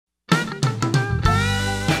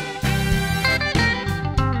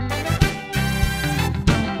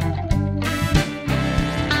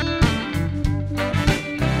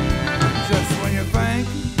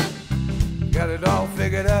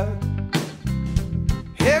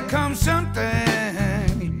comes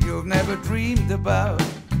something you've never dreamed about.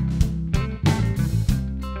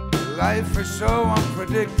 Life is so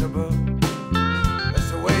unpredictable,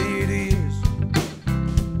 that's the way it is.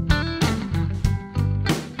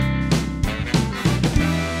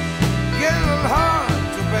 Get a little hard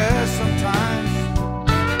to bear sometimes,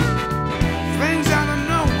 things out of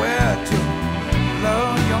nowhere to blow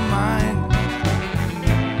your mind.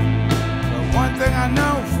 But one thing I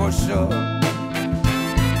know for sure,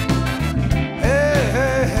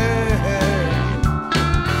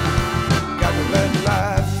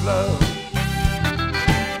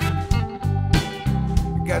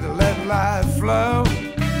 gotta let life flow.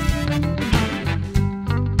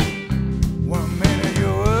 One minute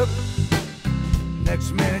you're up,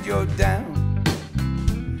 next minute you're down.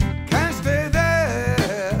 Can't stay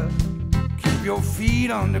there, keep your feet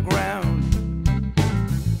on the ground.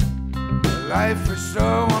 Life is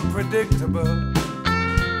so unpredictable,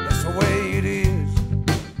 that's the way it is.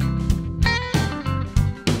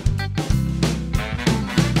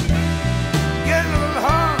 Get a little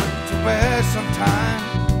hard to bear sometimes,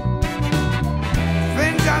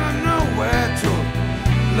 things out of nowhere to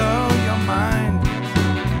blow your mind.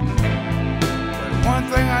 But one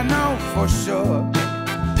thing I know for sure,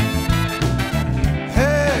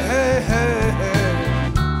 hey, hey, hey, hey,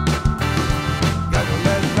 gotta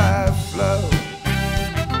let life flow.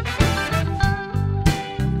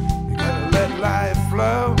 You gotta let life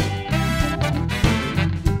flow.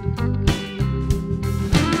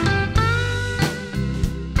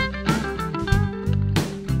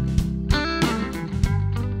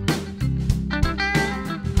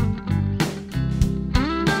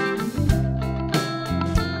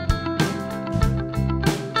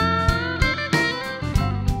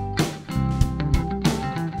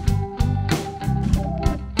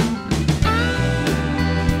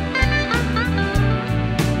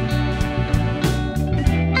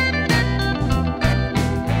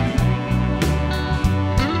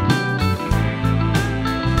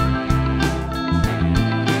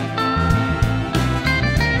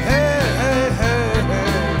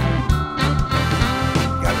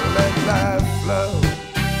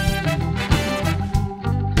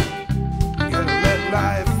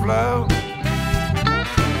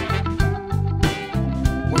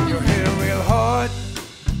 When you're hit real hard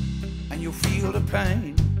and you feel the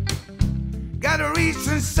pain, gotta reach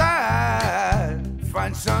inside,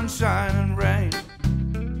 find sunshine and rain.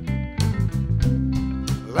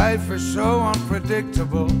 Life is so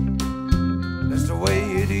unpredictable, that's the way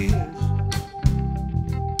it is.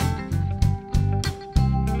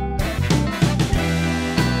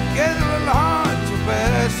 Get a little hard to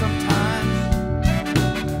bear sometimes,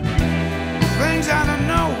 things out of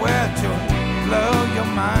nowhere to blow your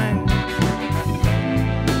mind.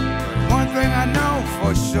 But one thing I know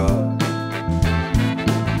for sure,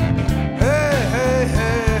 hey, hey,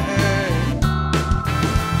 hey, hey,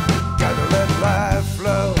 gotta let life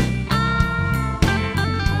flow.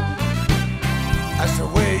 That's the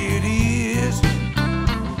way it is.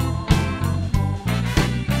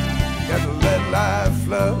 Gotta let life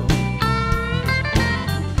flow.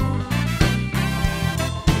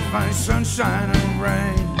 Find sunshine and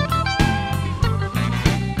rain.